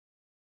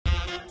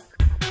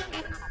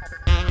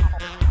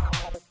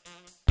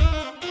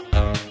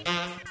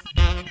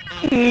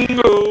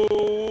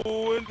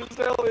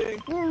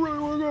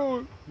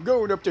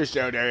Going up to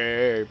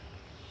Stealthy.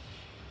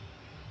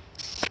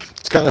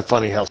 It's kind of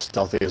funny how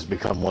Stealthy has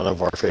become one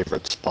of our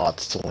favorite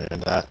spots to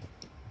land at.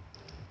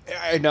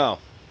 I know.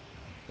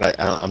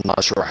 I'm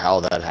not sure how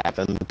that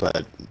happened,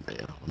 but you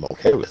know, I'm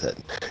okay with it.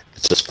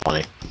 It's just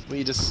funny.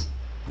 We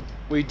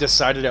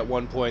decided at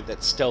one point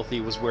that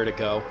Stealthy was where to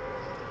go.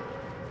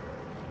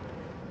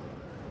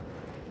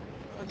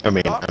 I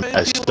mean,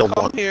 I still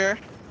want here.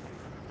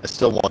 I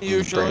still want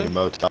to bring the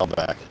motel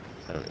back.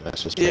 I mean,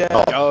 that's just me.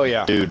 Oh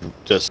yeah, dude,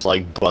 just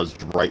like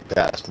buzzed right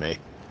past me.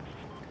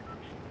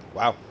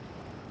 Wow.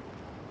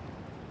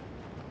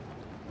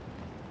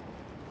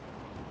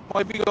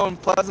 Might be going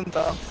Pleasant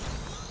though.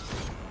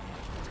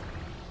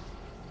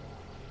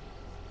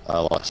 I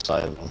lost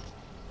sight of him.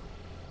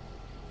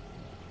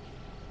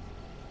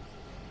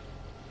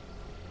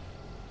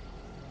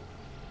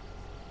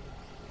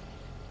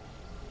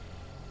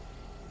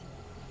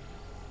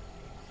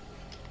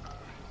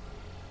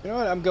 You know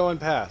what? I'm going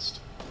past.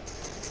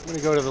 I'm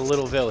gonna go to the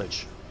little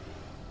village.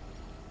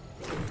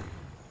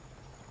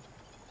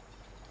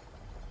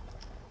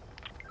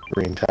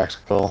 Green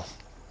tactical.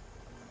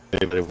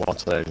 If anybody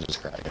wants that,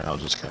 I'll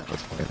just grab it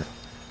for you.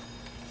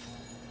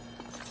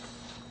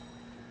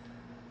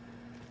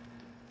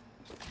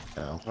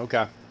 No.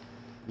 Okay.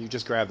 You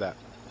just grab that.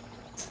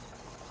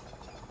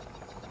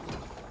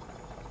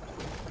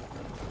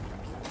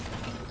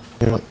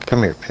 You know what?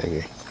 Come here,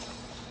 Piggy.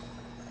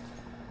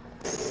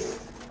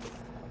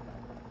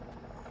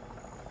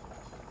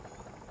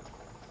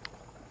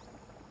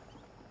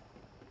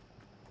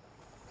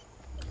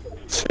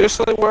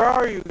 Seriously, where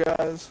are you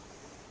guys?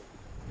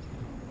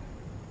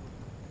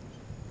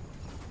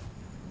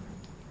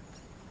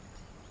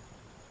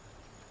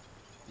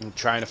 I'm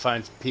trying to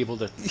find people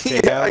to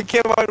take out. I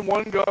can't find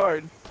one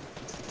guard.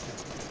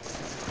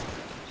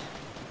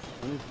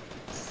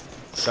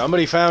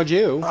 Somebody found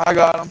you. I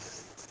got him.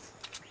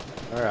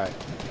 Alright.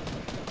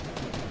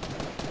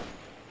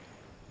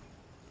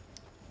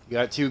 You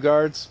got 2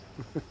 guards?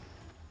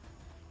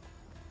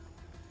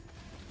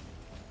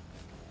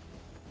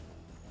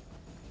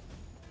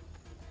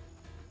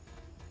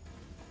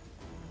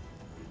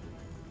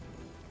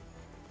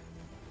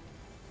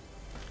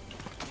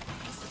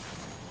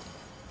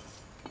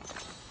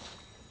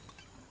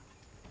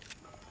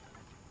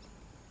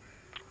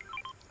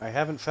 I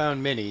haven't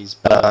found minis,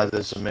 but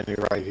there's a mini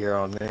right here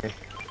on me.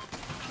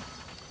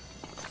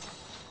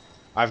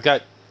 I've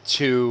got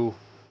 2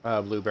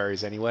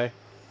 blueberries anyway.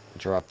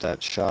 Drop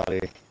that shoddy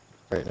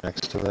right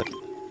next to it.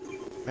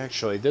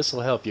 Actually, this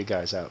will help you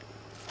guys out.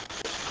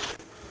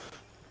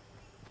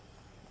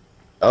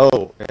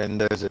 Oh, and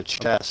there's a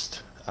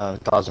chest,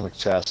 cosmic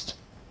chest,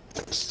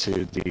 just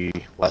to the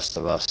west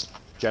of us.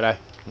 Jedi.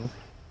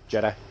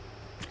 Jedi.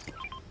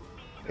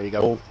 There you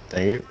go. Oh,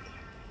 thank you.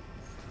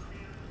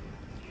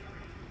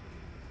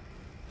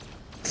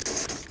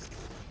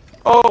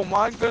 Oh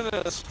my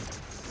goodness.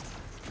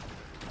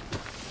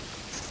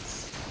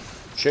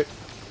 Shit.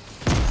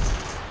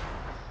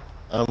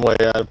 I'm way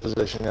out of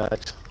position,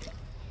 guys.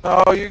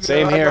 Oh, you good.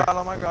 Same here.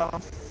 I got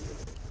him.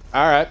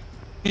 Alright.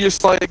 He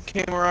just like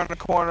came around the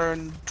corner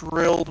and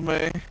drilled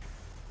me.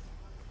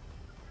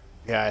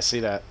 Yeah, I see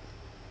that.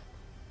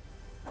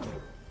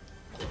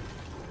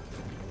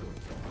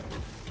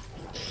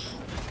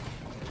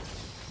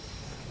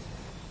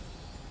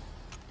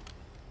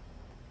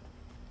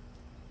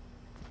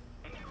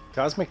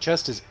 Cosmic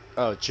chest is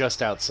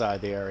just outside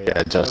the area.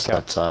 Yeah, just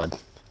outside.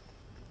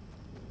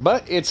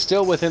 But it's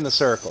still within the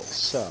circle,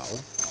 so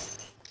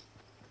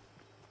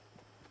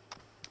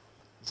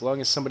as long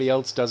as somebody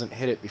else doesn't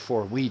hit it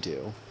before we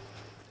do.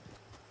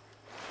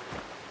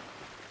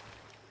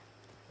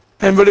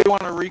 Anybody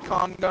want a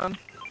recon gun?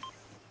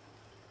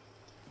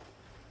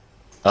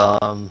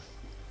 I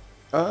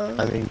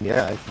mean,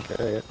 yeah, I can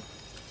carry it.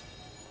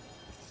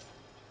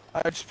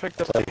 I just picked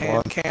up the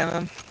hand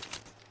cannon.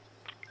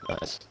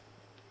 Nice.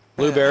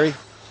 Blueberry.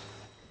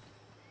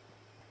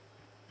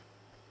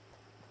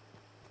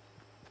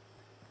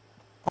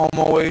 On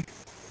my way.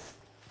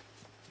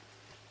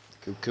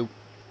 Coop.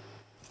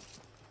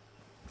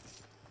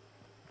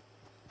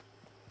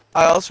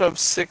 I also have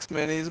 6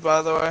 minis,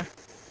 by the way.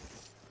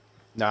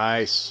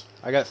 Nice.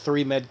 I got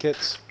 3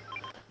 medkits.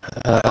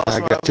 I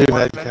got 2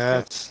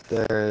 medkits.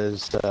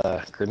 There's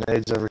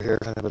grenades over here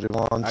if anybody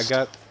wants.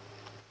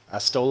 I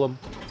stole them.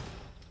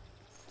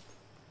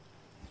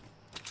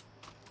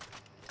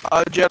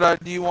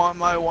 Jedi, do you want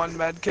my 1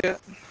 medkit?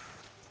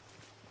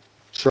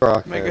 Sure,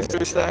 I'll make a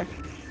 3-stack.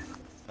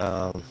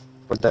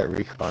 Where'd that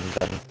recon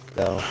gun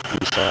go?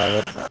 You still have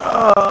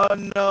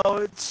it? No,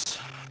 it's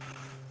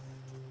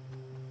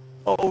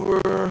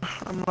over.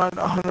 I'm not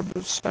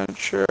 100%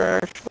 sure,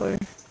 actually,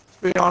 to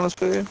be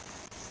honest with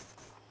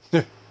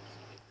you.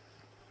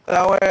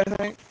 That way, I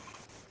think.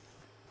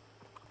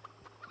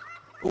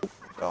 Ooh,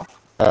 go.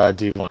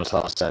 Do you want to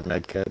toss that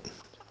medkit?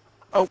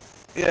 Oh,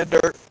 yeah,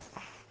 dirt.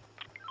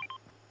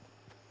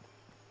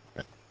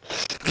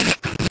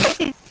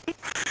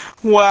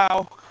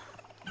 Wow.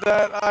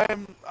 that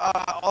I'm.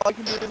 All I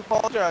can do is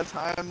apologize.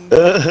 I'm.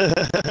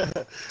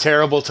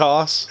 Terrible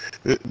toss.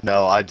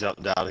 No, I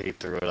jumped down. He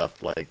threw it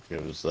up like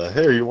it was.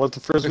 Hey, you want the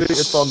frisbee?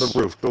 It's on the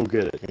roof. Go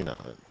get it. You know.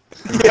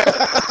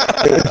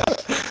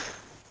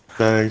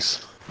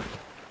 Thanks.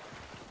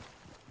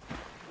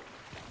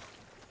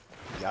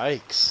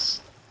 Yikes.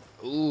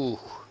 Ooh.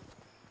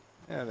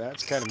 Yeah,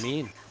 that's kind of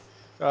mean.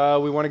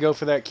 We want to go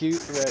for that cube,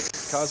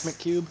 that cosmic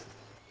cube?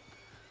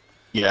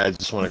 Yeah, I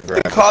just want to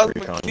grab The this cosmic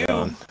recon cube.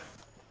 gun.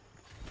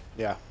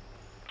 Yeah.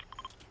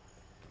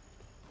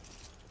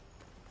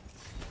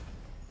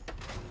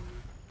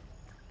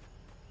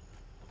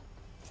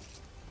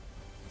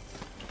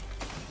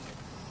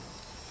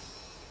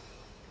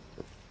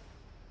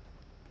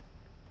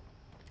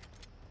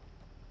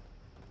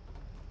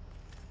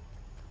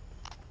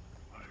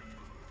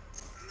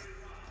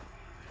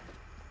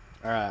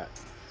 Alright.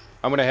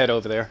 I'm gonna head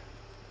over there.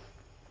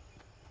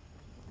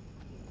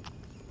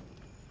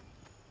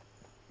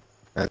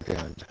 Okay.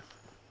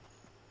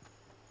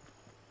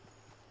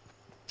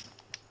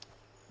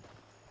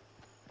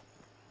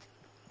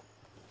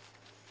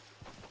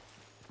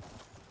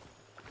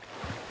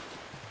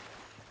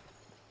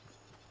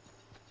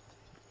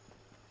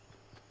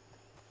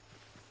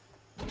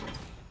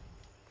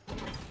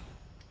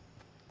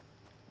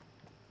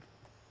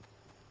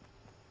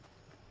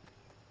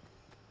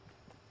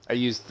 I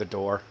used the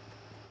door.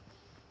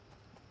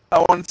 I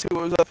wanted to see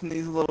what was up in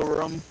these little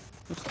room.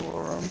 This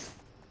little room.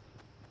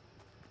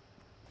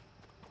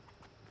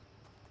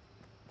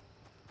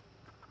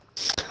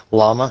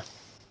 Llama.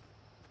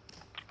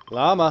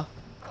 Llama.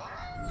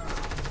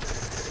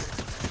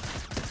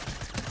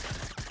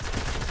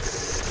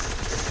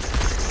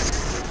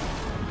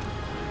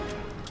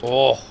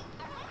 Oh,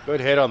 good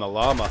hit on the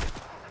llama.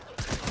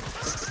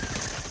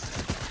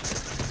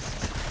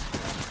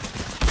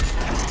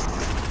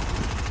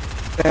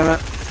 Damn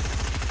it.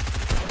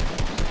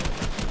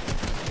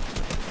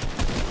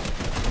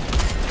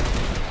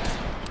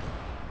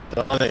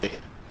 Donnie.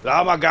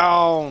 Llama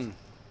gone.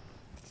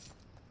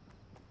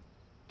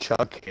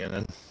 Chuck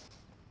cannon.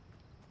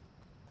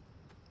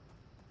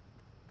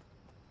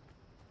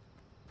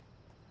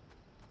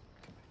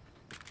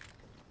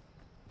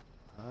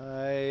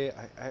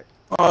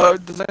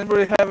 Does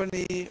anybody have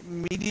any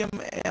medium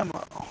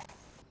ammo?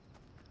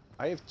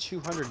 I have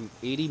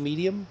 280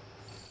 medium.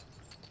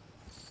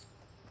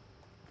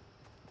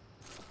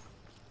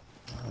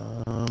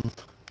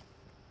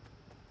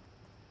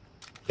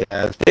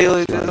 Yeah.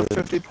 Daley, there's a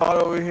 50 pot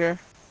over here.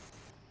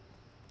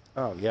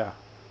 Oh yeah.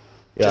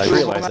 Yeah, Just I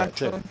realized that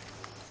too. Actually.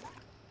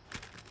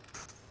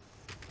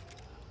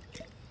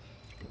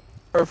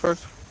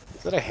 Perfect.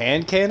 Is that a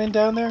hand cannon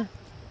down there?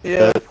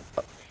 Yeah.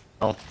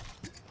 Oh.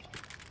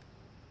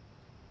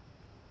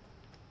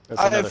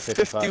 That's I another have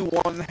 55.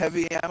 51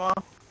 heavy ammo.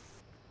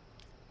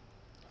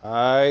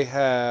 I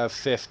have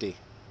 50.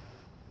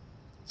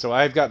 So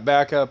I've got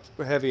backup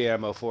heavy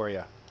ammo for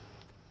you.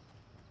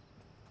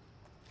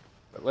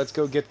 But let's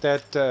go get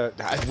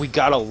that. We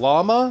got a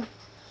llama?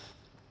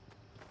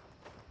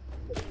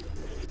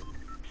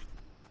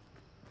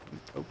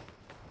 Oh,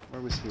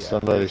 where was he at?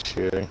 Somebody's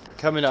shooting.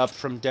 Coming up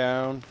from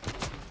down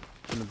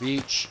from the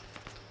beach.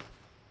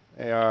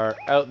 They are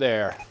out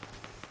there.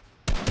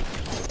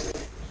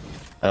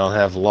 I don't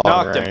have long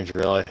Knocked him. range,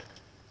 really.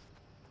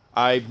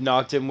 I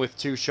knocked him with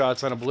 2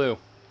 shots on a blue.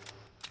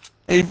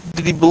 Hey,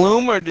 did he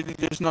bloom or did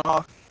he just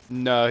knock?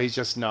 No, he's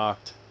just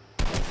knocked.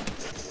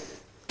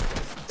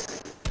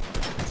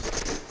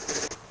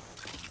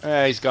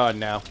 He's gone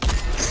now.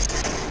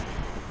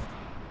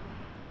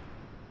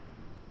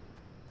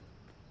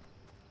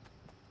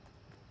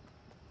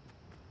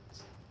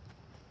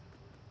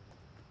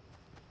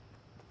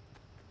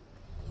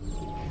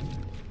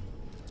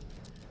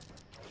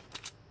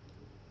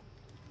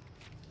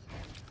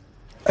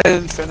 I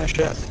didn't finish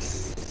it.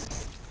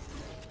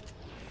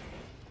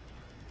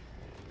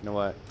 You know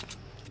what?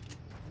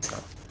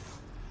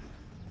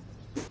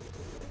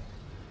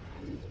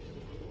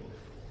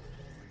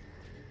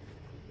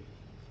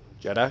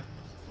 Jedi?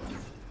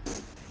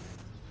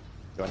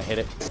 You wanna hit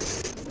it?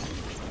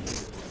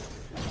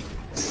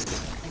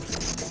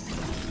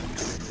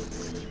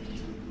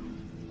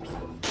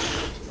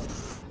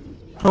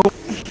 Oh.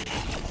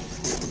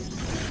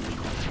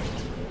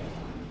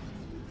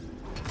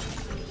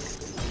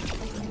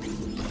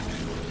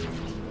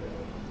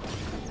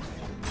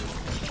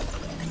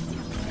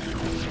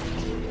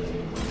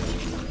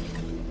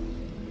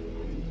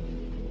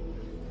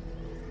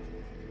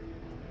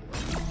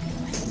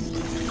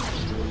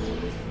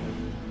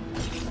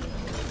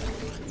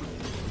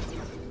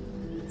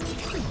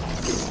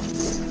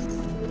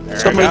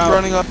 Somebody's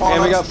running up on us.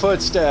 And we got us.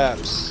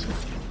 footsteps.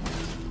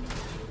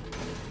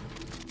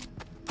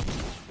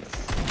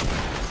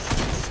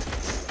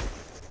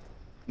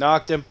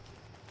 Knocked him.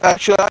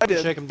 Actually, I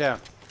did. Shake him down.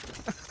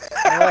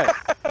 Alright.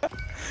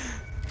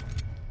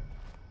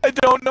 I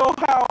don't know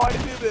how I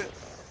did it.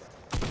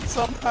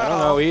 Somehow. I don't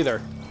know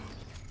either.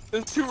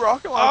 There's 2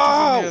 rocket launchers in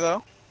Oh! here,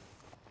 though.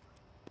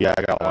 Yeah,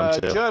 I got one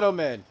too.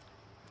 Gentlemen.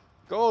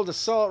 Gold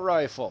assault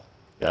rifle.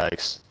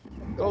 Yikes.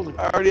 Golden,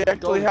 I already actually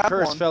golden have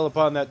curse one. fell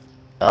upon that.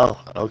 Oh,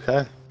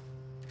 okay.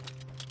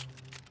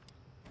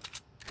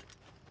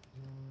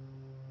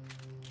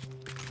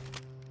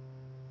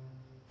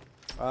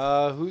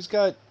 Who's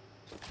got...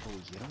 Oh,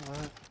 you know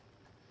what?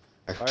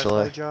 Firefly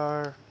Actually,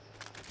 jar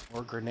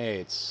or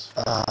grenades.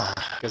 uh,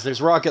 Because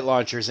there's rocket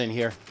launchers in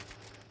here.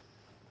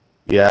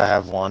 yeah, I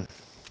have one.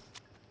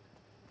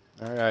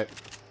 Alright.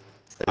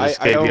 I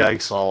just I gave don't-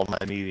 Yikes all my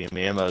medium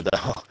ammo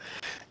though.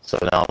 So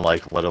now I'm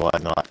like, what do I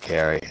not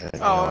carry? You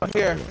Oh, know,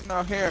 here.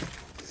 No, here.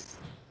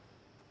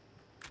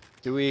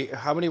 Do we...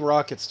 How many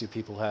rockets do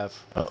people have?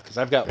 Oh, Because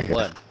I've got okay.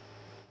 one.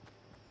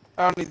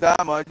 I don't need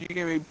that much. You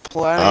give me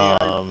plenty.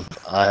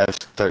 I have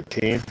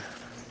 13.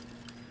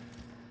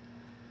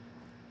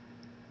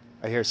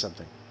 I hear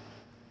something.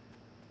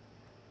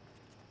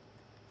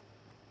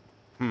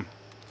 That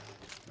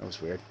was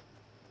weird.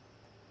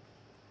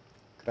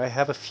 Could I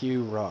have a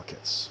few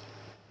rockets?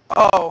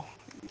 Oh.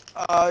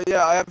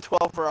 Yeah, I have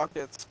 12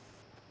 rockets.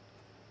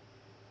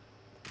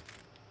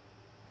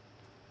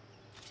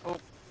 Oh.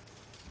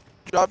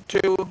 Drop 2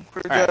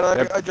 for Alright, Jedi.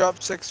 yep. I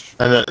dropped 6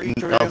 And for each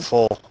then of I'm you.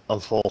 full. I'm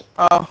full.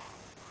 Oh.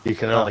 You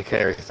can only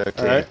carry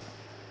 13. Alright.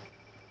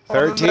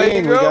 Well, then there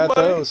 13, you we go, got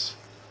buddy. those.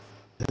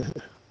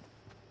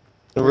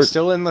 We're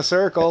still in the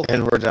circle.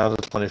 And we're down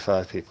to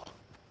 25 people.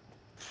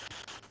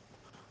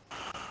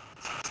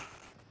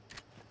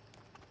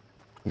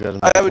 We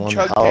got I have a one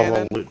chug hell of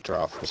cannon. a loot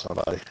drop for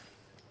somebody.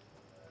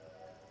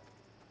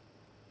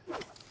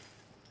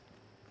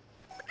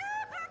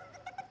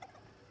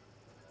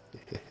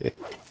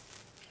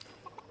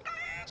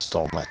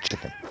 Stole my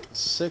chicken.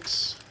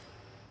 6.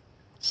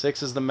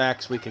 6 is the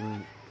max we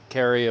can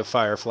carry of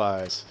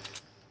fireflies.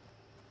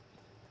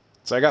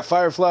 So I got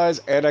fireflies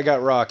and I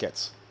got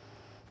rockets.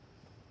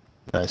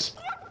 Nice.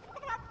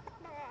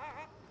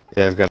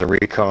 Yeah, I've got a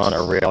recon, a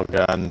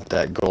railgun,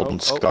 that golden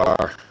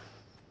scar.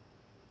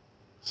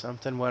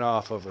 Something went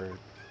off over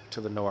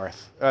to the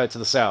north. To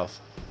the south.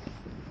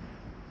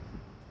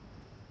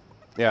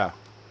 Yeah.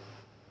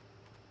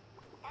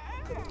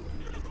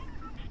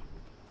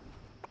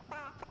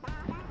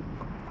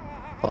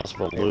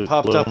 Possible It loot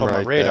popped up bloom on my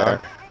right radar.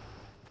 there.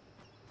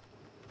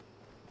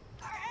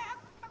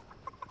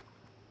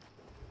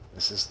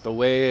 This is the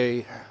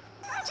way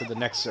to the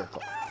next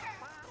circle.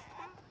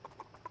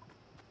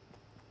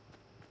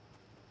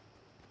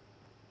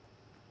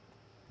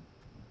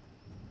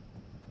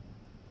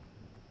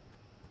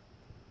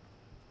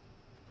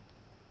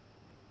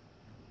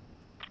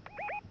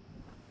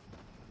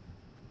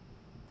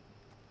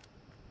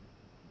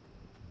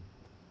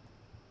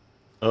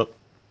 Oh,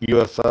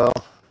 UFO.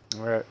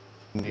 Alright.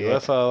 Yeah.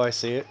 UFO, I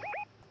see it.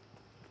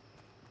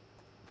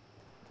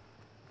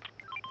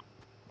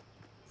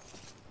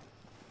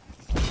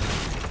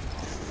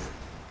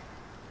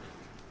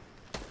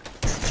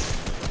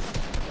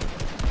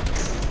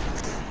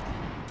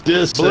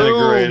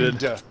 Disintegrated.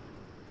 Bloomed.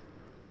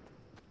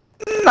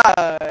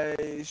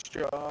 Nice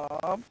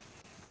job.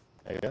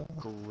 There you go.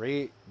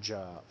 Great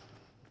job.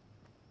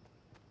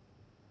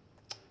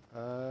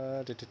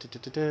 I'm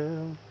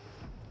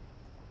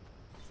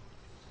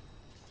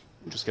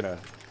just gonna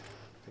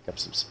pick up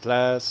some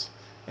supplies.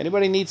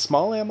 Anybody need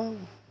small ammo?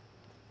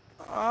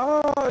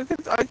 I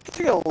could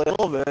take a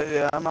little bit.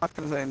 Yeah, I'm not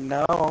gonna say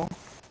no.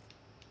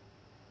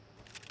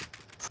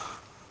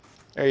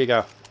 There you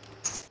go.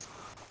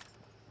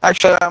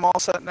 Actually, I'm all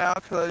set now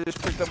because I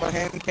just picked up my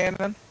hand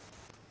cannon.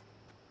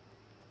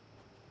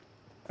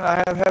 And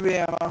I have heavy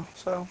ammo,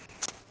 so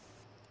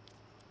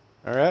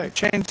Alright.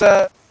 change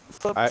that.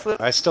 Flip.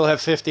 I still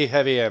have 50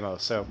 heavy ammo,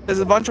 so. There's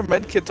a bunch of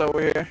med kits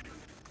over here.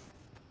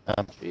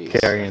 I'm Jeez,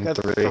 carrying I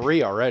got 3.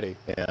 3 already.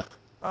 Yeah.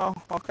 Oh,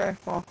 okay.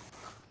 Well,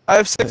 I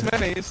have 6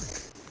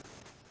 minis.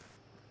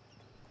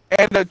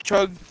 And a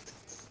chug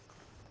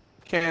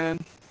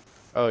cannon.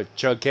 Oh,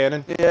 chug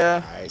cannon? Yeah.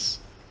 Nice.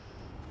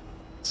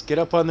 Let's get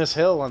up on this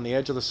hill on the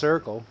edge of the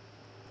circle.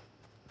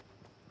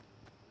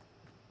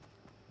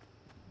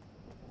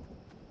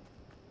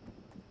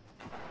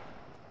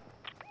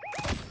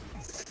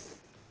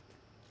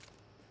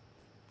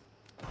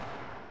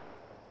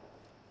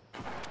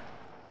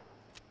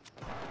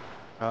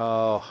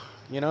 Oh,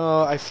 you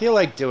know, I feel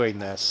like doing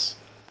this.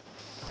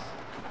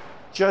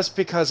 Just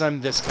because I'm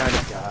this kind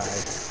of guy.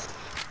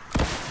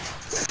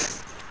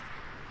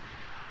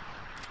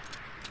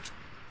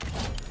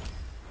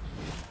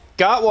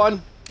 Got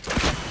one!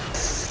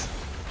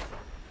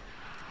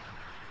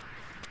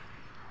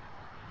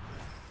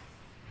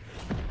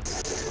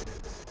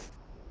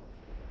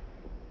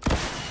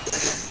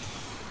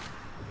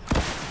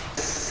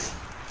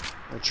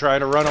 They're trying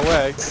to run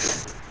away.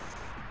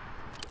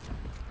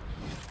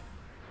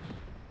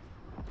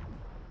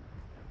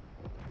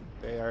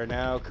 They are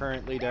now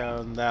currently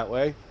down that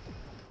way.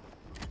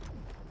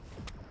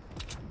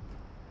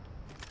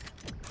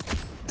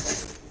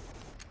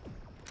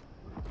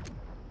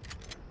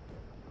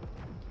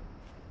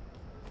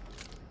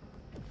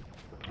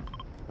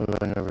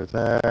 Moving over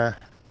there.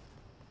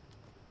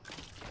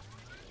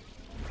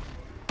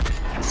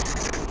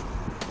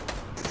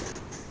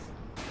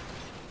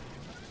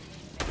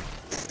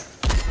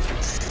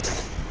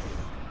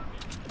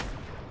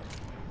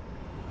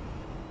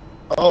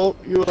 Oh,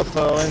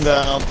 UFO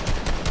inbound.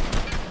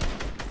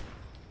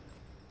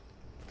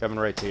 Coming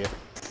right to you.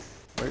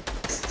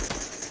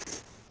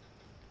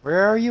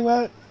 Where are you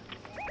at?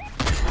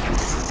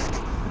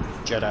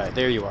 Jedi.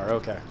 There you are.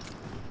 Okay.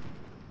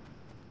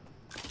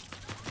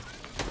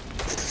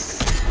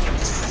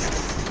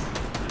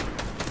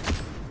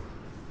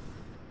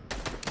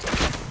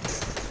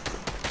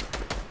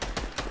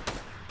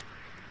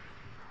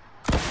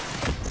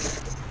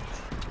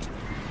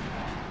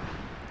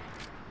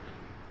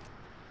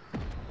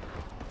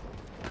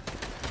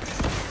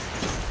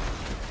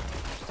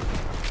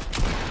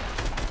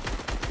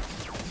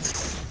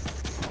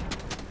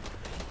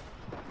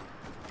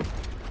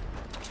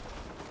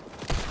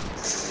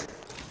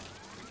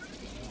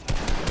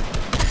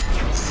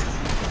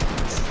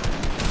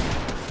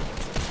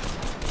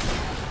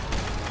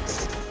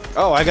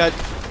 Oh, I got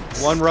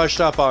one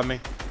rushed up on me.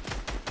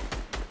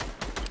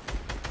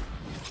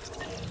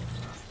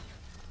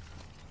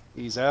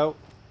 He's out.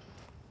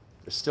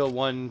 There's still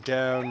one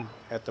down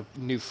at the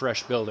new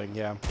fresh building,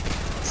 yeah.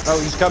 Oh,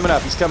 he's coming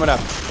up, he's coming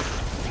up.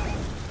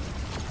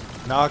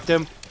 Knocked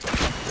him.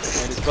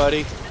 And his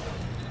buddy.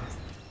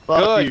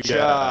 Fuck Good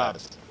job.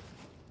 Guys.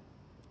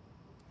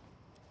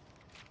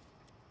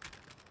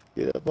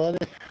 Get up, buddy.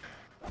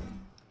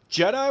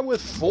 Jedi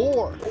with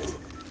 4.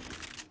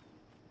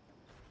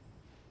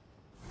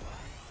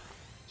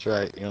 That's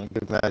right, you know,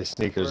 give Matty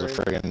Sneakers a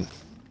friggin'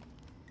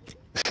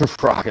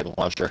 rocket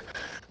launcher.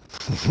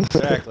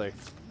 Exactly.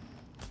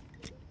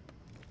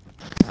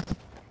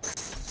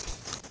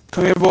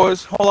 Come here,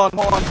 boys. Hold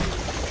on.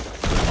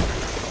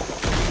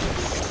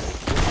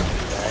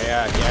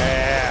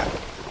 Yeah.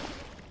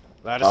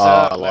 Light us Oh,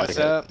 up, I light like us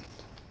it. up.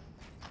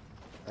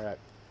 Alright.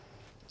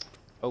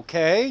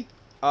 Okay.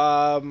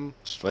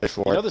 Just wait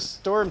for You know it. the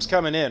storm's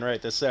coming in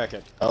right this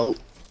second. Oh,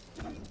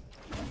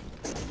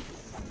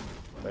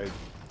 Like,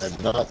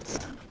 I'm not.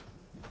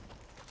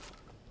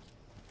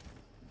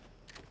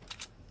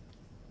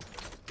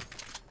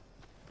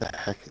 The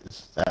heck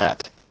is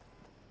that?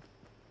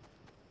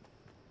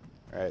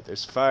 Alright,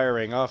 there's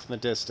firing off in the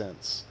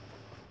distance.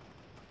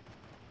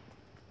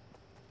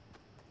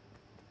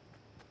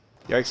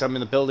 Yikes, I'm in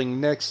the building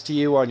next to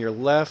you on your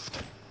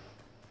left.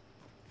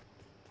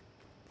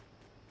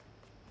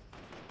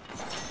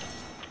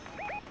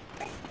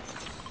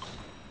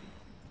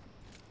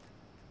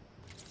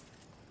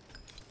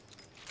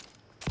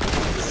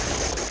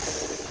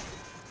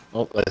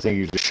 Oh, I think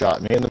you just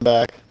shot me in the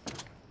back.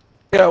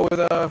 Yeah, with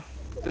the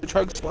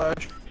chug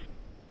splash.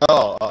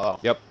 Oh.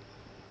 Yep.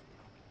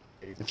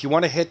 If you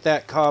want to hit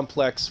that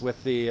complex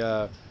with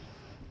the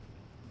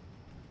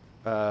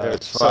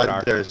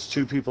sonar. There's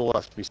 2 people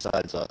left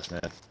besides us,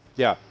 man.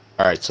 Yeah,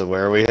 Alright, so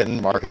where are we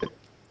hitting? Mark it.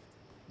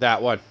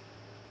 that one.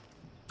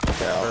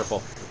 Yeah.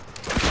 Purple.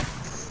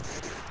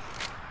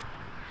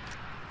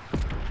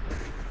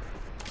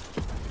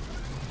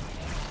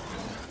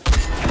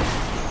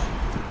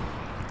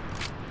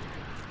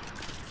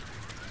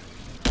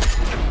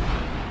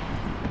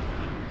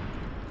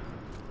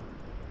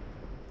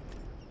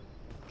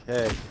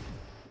 Okay.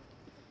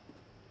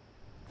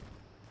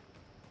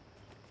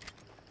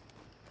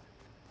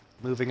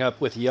 Moving up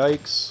with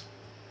Yikes.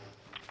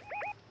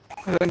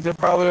 I think they're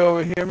probably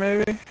over here,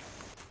 maybe.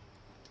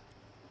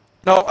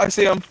 No, I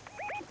see them.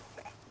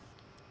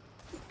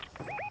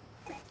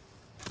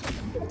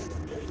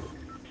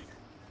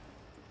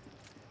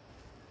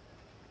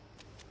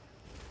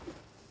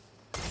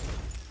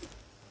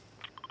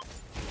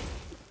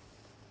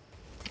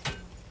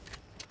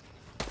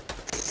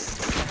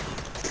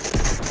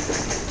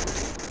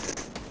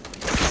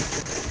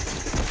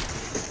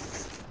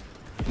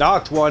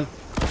 Knocked one.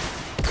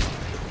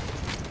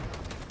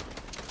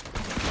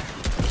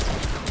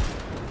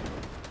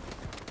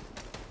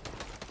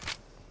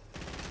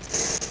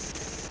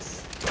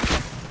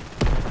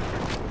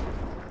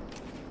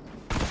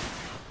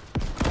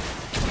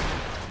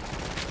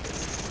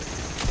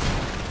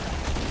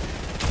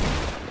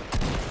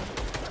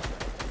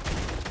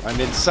 I'm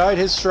inside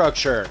his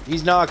structure.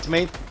 He's knocked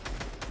me.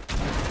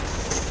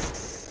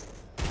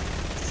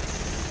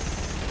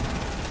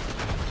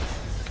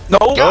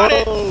 No, Got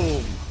it!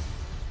 Boom!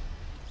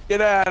 get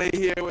out of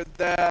here with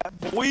that,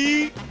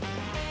 boy.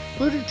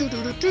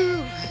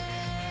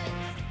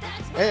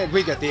 And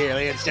we got the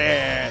alien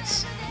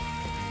stance.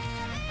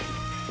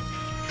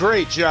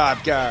 Great job,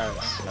 guys.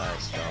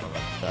 Nice,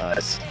 gentlemen.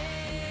 Nice.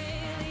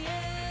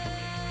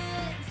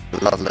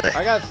 Lovely.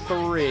 I got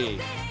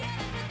 3.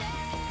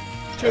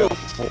 2.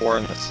 4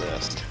 and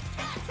assist.